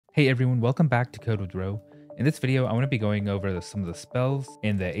Hey everyone, welcome back to Code with Ro. In this video, I want to be going over some of the spells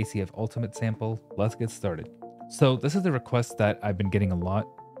in the ACF Ultimate sample. Let's get started. So this is a request that I've been getting a lot.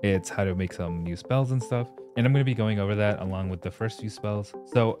 It's how to make some new spells and stuff. And I'm going to be going over that along with the first few spells.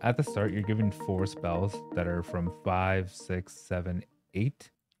 So at the start, you're given 4 spells that are from 5, 6, 7,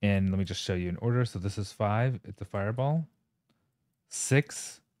 8. And let me just show you in order. So this is 5, it's a fireball.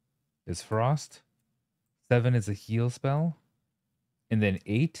 6 is frost. 7 is a heal spell. And then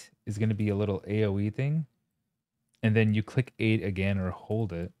 8 is going to be a little AoE thing. And then you click 8 again or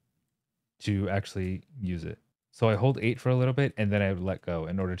hold it to actually use it. So I hold 8 for a little bit and then I let go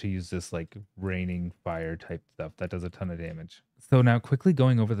in order to use this like raining fire type stuff that does a ton of damage. So now quickly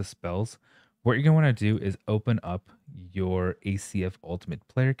going over the spells, what you're going to want to do is open up your ACF Ultimate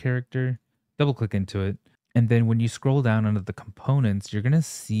Player character, double click into it. And then when you scroll down under the components, you're going to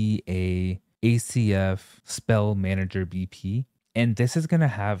see a ACF Spell Manager BP. And this is going to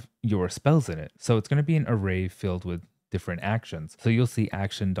have your spells in it. So it's going to be an array filled with different actions. So you'll see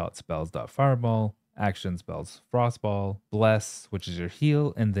action.spells.fireball, action spells frostball, bless, which is your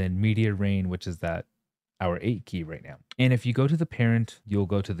heal, and then meteor rain, which is that our 8 key right now. And if you go to the parent, you'll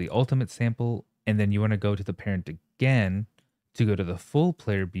go to the ultimate sample, and then you want to go to the parent again to go to the full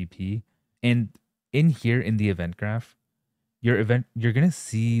player BP. And in here in the event graph, you're going to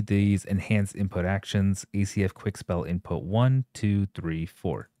see these enhanced input actions, ACF quick spell input 1, 2, 3,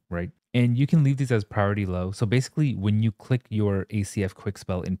 4, right? And you can leave these as priority low. So basically when you click your ACF quick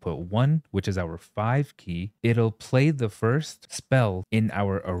spell input 1, which is our 5 key, it'll play the first spell in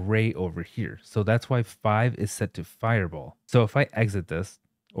our array over here. So that's why 5 is set to fireball. So if I exit this,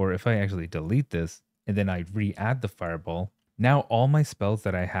 or if I actually delete this, and then I re-add the fireball, now all my spells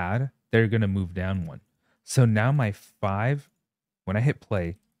that I had, they're going to move down 1. So now my 5, when I hit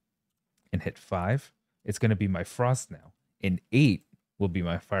play and hit 5, it's going to be my frost now. And 8 will be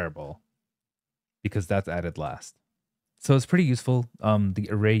my fireball because that's added last. So it's pretty useful. The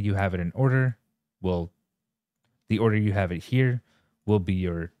array you have it in order the order you have it here will be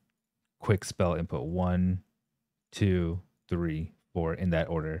your quick spell input 1, 2, 3, 4 in that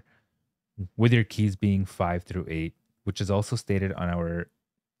order, with your keys being 5 through 8, which is also stated on our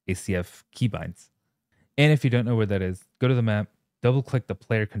ACF keybinds. And if you don't know where that is, go to the map, double click the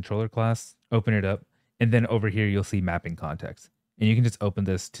player controller class, open it up, and then over here you'll see mapping context. And you can just open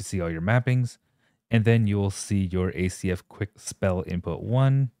this to see all your mappings, and then you will see your ACF quick spell input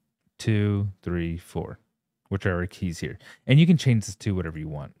 1, 2, 3, 4, which are our keys here. And you can change this to whatever you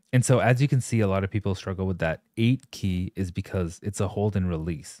want. And so as you can see, a lot of people struggle with that 8 key is because it's a hold and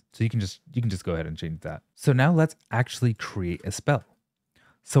release. So you can just go ahead and change that. So now let's actually create a spell.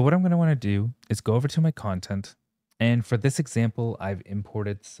 So what I'm going to want to do is go over to my content. And for this example, I've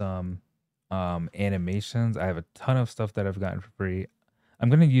imported some animations. I have a ton of stuff that I've gotten for free. I'm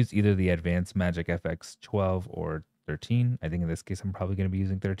going to use either the Advanced Magic FX 12 or 13. I think in this case, I'm probably going to be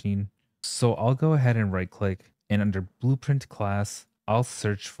using 13. So I'll go ahead and right click, and under Blueprint class, I'll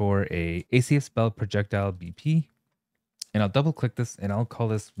search for a ACF spell projectile BP. And I'll double click this and I'll call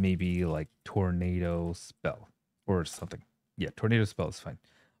this maybe like tornado spell or something. Yeah, tornado spell is fine.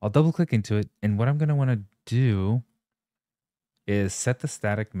 I'll double click into it. And what I'm going to want to do is set the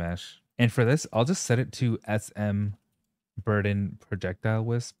static mesh. And for this, I'll just set it to SM burden projectile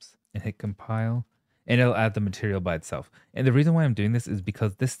wisps and hit compile. And it'll add the material by itself. And the reason why I'm doing this is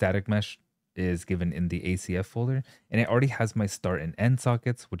because this static mesh is given in the ACF folder. And it already has my start and end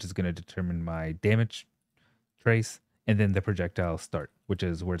sockets, which is going to determine my damage trace. And then the projectile start, which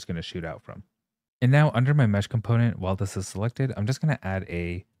is where it's going to shoot out from. And now under my mesh component, while this is selected, I'm just going to add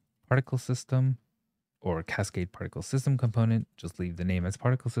a particle system or cascade particle system component. Just leave the name as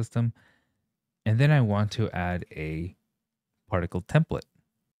particle system. And then I want to add a particle template.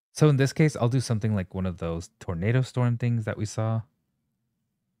 So in this case, I'll do something like one of those tornado storm things that we saw.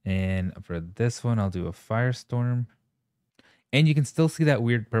 And for this one, I'll do a firestorm. And you can still see that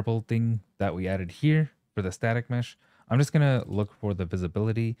weird purple thing that we added here for the static mesh. I'm just going to look for the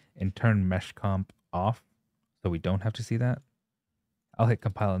visibility and turn mesh comp off so we don't have to see that. I'll hit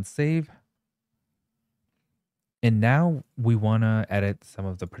compile and save. And now we want to edit some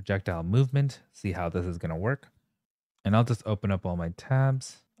of the projectile movement, see how this is going to work. And I'll just open up all my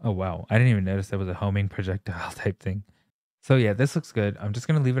tabs. Oh, wow. I didn't even notice there was a homing projectile type thing. So yeah, this looks good. I'm just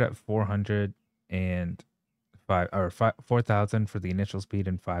going to leave it at 4,000 for the initial speed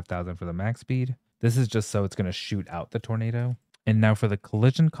and 5,000 for the max speed. This is just so it's going to shoot out the tornado. And now for the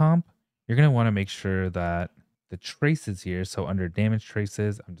collision comp, you're going to want to make sure that the traces here. So under damage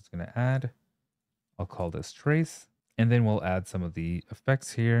traces, I'm just going to add, I'll call this trace, and then we'll add some of the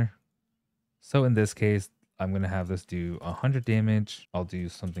effects here. So in this case, I'm going to have this do 100 damage. I'll do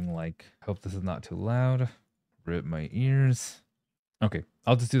something like, hope this is not too loud. Rip my ears. Okay,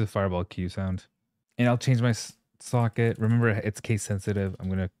 I'll just do the fireball Q sound. And I'll change my socket. Remember, it's case sensitive. I'm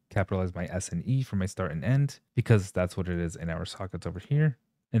going to capitalize my S and E for my start and end because that's what it is in our sockets over here.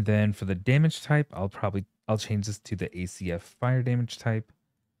 And then for the damage type, I'll change this to the ACF fire damage type.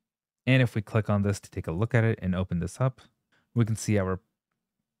 And if we click on this to take a look at it and open this up, we can see our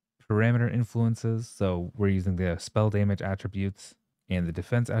parameter influences. So we're using the spell damage attributes and the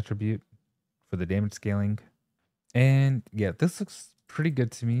defense attribute for the damage scaling. And yeah, this looks pretty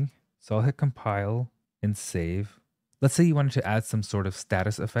good to me. So I'll hit compile and save. Let's say you wanted to add some sort of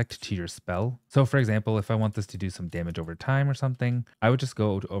status effect to your spell. So for example, if I want this to do some damage over time or something, I would just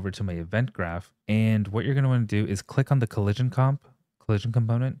go over to my event graph. And what you're going to want to do is click on the collision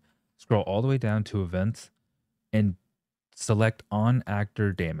component, scroll all the way down to events and select on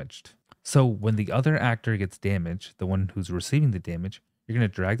actor damaged. So when the other actor gets damaged, the one who's receiving the damage, you're going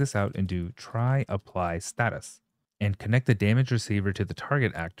to drag this out and do try apply status and connect the damage receiver to the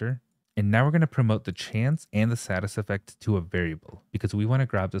target actor. And now we're going to promote the chance and the status effect to a variable because we want to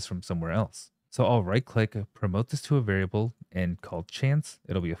grab this from somewhere else. So I'll right click, promote this to a variable and call chance.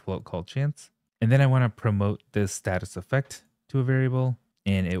 It'll be a float called chance. And then I want to promote this status effect to a variable,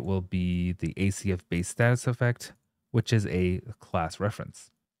 and it will be the ACF base status effect, which is a class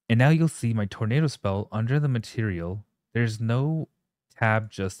reference. And now you'll see my tornado spell under the material. There's no tab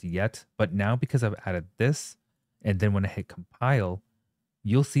just yet, but now because I've added this, and then when I hit compile,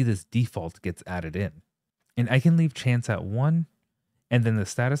 you'll see this default gets added in. And I can leave chance at 1, and then the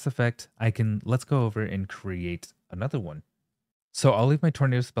status effect, let's go over and create another one. So I'll leave my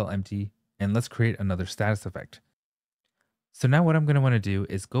tornado spell empty, and let's create another status effect. So now what I'm going to want to do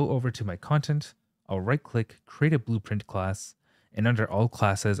is go over to my content, I'll right click, create a blueprint class, and under all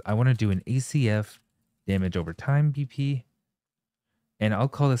classes, I want to do an ACF damage over time BP, and I'll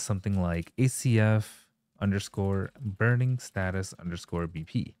call this something like ACF underscore burning status underscore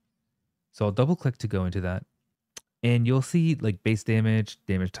BP. So I'll double click to go into that, and you'll see like base damage,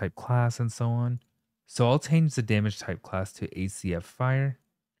 damage type class, and so on. So I'll change the damage type class to ACF fire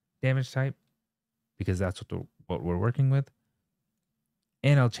damage type because that's what we're working with.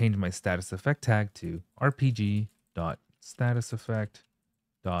 And I'll change my status effect tag to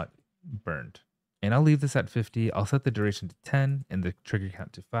rpg.statuseffect.burned. And I'll leave this at 50. I'll set the duration to 10 and the trigger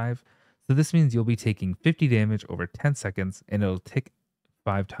count to 5. So this means you'll be taking 50 damage over 10 seconds and it'll tick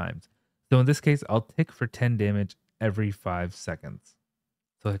 5 times. So in this case, I'll tick for 10 damage every 5 seconds.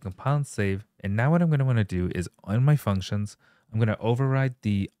 So I compile and save. And now what I'm going to want to do is on my functions, I'm going to override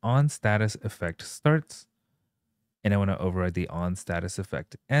the on status effect starts. And I want to override the on status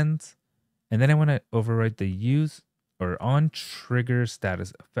effect ends. And then I want to override the use or on trigger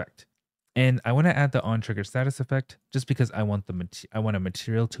status effect. And I want to add the on trigger status effect just because I want a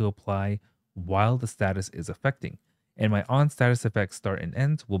material to apply while the status is affecting. And my on status effect start and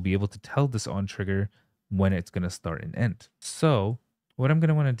end will be able to tell this on trigger when it's going to start and end. So what I'm going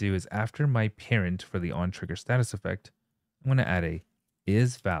to want to do is after my parent for the on trigger status effect, I'm going to add a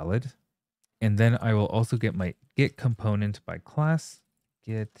is valid. And then I will also get my get component by class.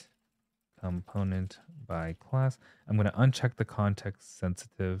 Get component by class. I'm going to uncheck the context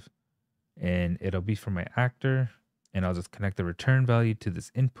sensitive and it'll be for my actor. And I'll just connect the return value to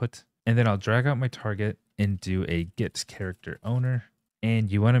this input. And then I'll drag out my target and do a get character owner.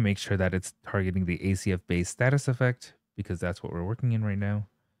 And you want to make sure that it's targeting the ACF base status effect because that's what we're working in right now.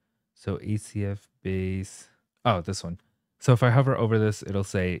 So ACF base, oh, this one. So if I hover over this, it'll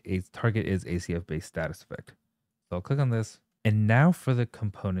say a target is ACF base status effect. So I'll click on this. And now for the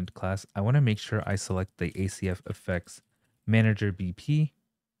component class, I want to make sure I select the ACF effects manager BP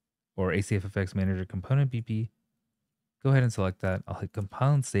or ACF effects manager component BP. Go ahead and select that. I'll hit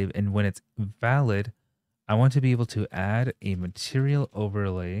compile and save. And when it's valid, I want to be able to add a material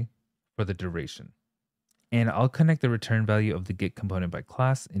overlay for the duration. And I'll connect the return value of the get component by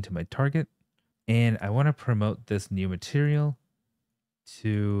class into my target. And I want to promote this new material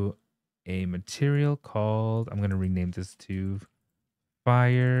to a material called, I'm going to rename this to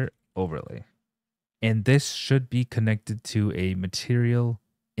fire overlay. And this should be connected to a material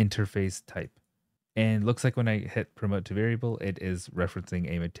interface type. And looks like when I hit promote to variable, it is referencing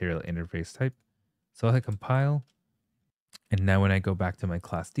a material interface type. So I'll hit compile. And now when I go back to my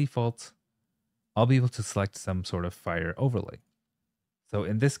class defaults, I'll be able to select some sort of fire overlay. So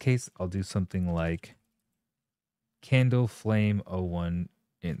in this case, I'll do something like candle flame 01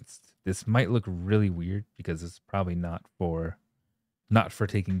 inst. This might look really weird because it's probably not for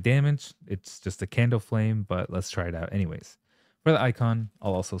taking damage. It's just a candle flame, but let's try it out anyways. For the icon,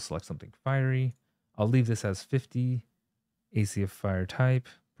 I'll also select something fiery. I'll leave this as 50, ACF fire type,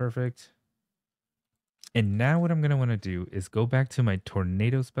 perfect. And now what I'm going to want to do is go back to my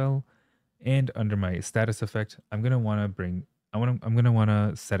tornado spell, and under my status effect, I'm going to want to I'm going to want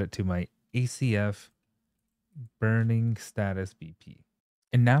to set it to my ACF burning status BP.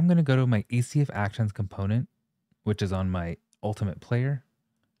 And now I'm going to go to my ACF actions component, which is on my ultimate player.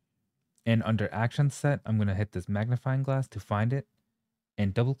 And under action set, I'm going to hit this magnifying glass to find it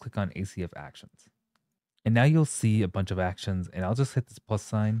and double click on ACF actions. And now you'll see a bunch of actions, and I'll just hit this plus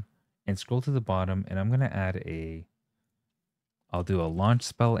sign and scroll to the bottom, and I'm going to I'll do a launch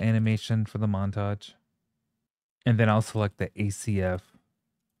spell animation for the montage. And then I'll select the ACF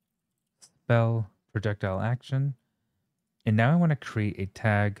spell projectile action. And now I want to create a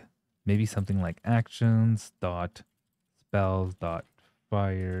tag, maybe something like actions dot spells dot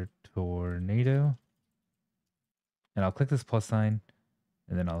fire tornado. And I'll click this plus sign,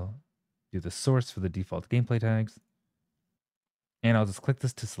 and then I'll do the source for the default gameplay tags. And I'll just click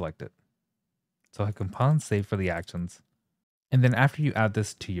this to select it. So I compile and save for the actions. And then after you add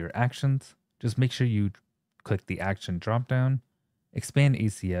this to your actions, just make sure you click the action dropdown, expand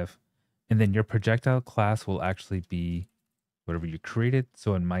ACF, and then your projectile class will actually be whatever you created.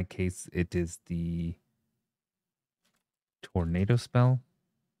 So in my case, it is the tornado spell.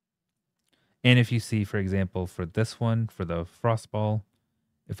 And if you see, for example, for this one, for the frostball,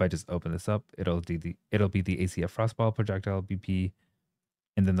 if I just open this up, it'll be the ACF frostball projectile BP.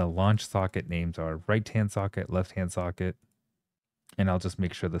 And then the launch socket names are right-hand socket, left-hand socket. And I'll just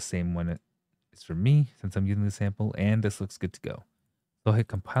make sure the same one is for me since I'm using the sample, and this looks good to go. So I'll hit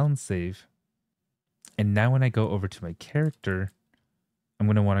compile and save. And now when I go over to my character, I'm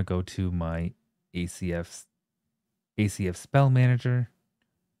going to want to go to my ACF spell manager.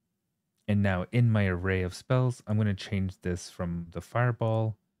 And now in my array of spells, I'm going to change this from the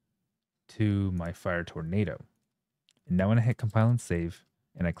fireball to my fire tornado. And now when I hit compile and save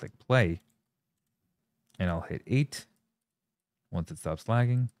and I click play, and I'll hit 8, once it stops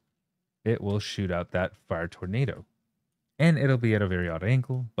lagging, it will shoot out that fire tornado. And it'll be at a very odd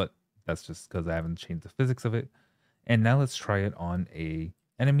angle, but that's just because I haven't changed the physics of it. And now let's try it on a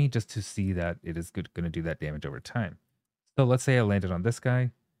enemy just to see that it is going to do that damage over time. So let's say I landed on this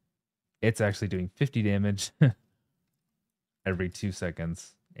guy. It's actually doing 50 damage every 2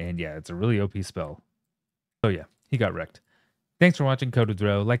 seconds. And yeah, it's a really OP spell. So yeah, he got wrecked. Thanks for watching Code with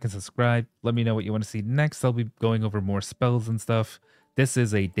Ro. Like and subscribe. Let me know what you want to see next. I'll be going over more spells and stuff. This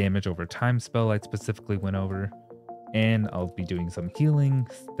is a damage over time spell I specifically went over. And I'll be doing some healing,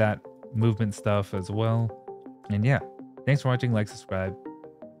 stat movement stuff as well. And yeah, thanks for watching. Like, subscribe,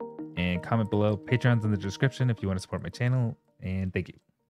 and comment below. Patreon's in the description if you want to support my channel. And thank you.